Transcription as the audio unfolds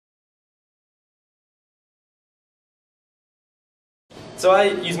So I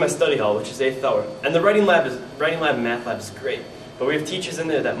use my study hall, which is 8th hour, and the writing lab and math lab is great. But we have teachers in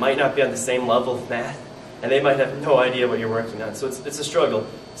there that might not be on the same level of math, and they might have no idea what you're working on. So it's a struggle.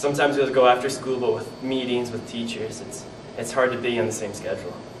 Sometimes we have to go after school, but with meetings with teachers, it's hard to be on the same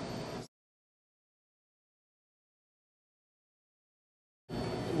schedule.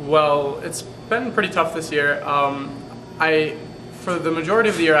 Well, it's been pretty tough this year. For the majority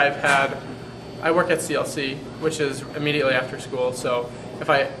of the year I work at CLC, which is immediately after school. So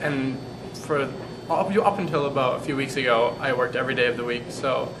up until about a few weeks ago, I worked every day of the week.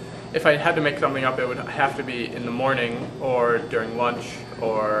 So if I had to make something up, it would have to be in the morning or during lunch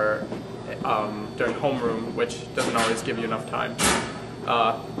or during homeroom, which doesn't always give you enough time.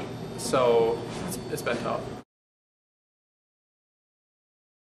 So it's been tough.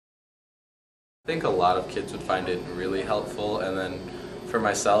 I think a lot of kids would find it really helpful, and then for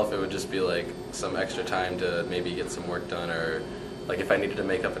myself it would just be like some extra time to maybe get some work done, or like if I needed to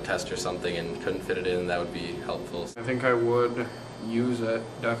make up a test or something and couldn't fit it in, that would be helpful. I think I would use it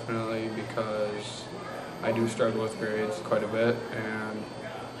definitely because I do struggle with grades quite a bit, and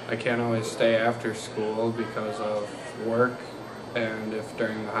I can't always stay after school because of work and if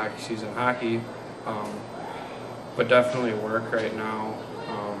during the hockey season but definitely work right now.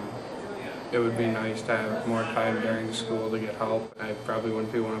 It would be nice to have more time during school to get help. I probably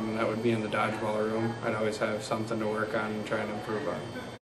wouldn't be one of them that would be in the dodgeball room. I'd always have something to work on and try and improve on.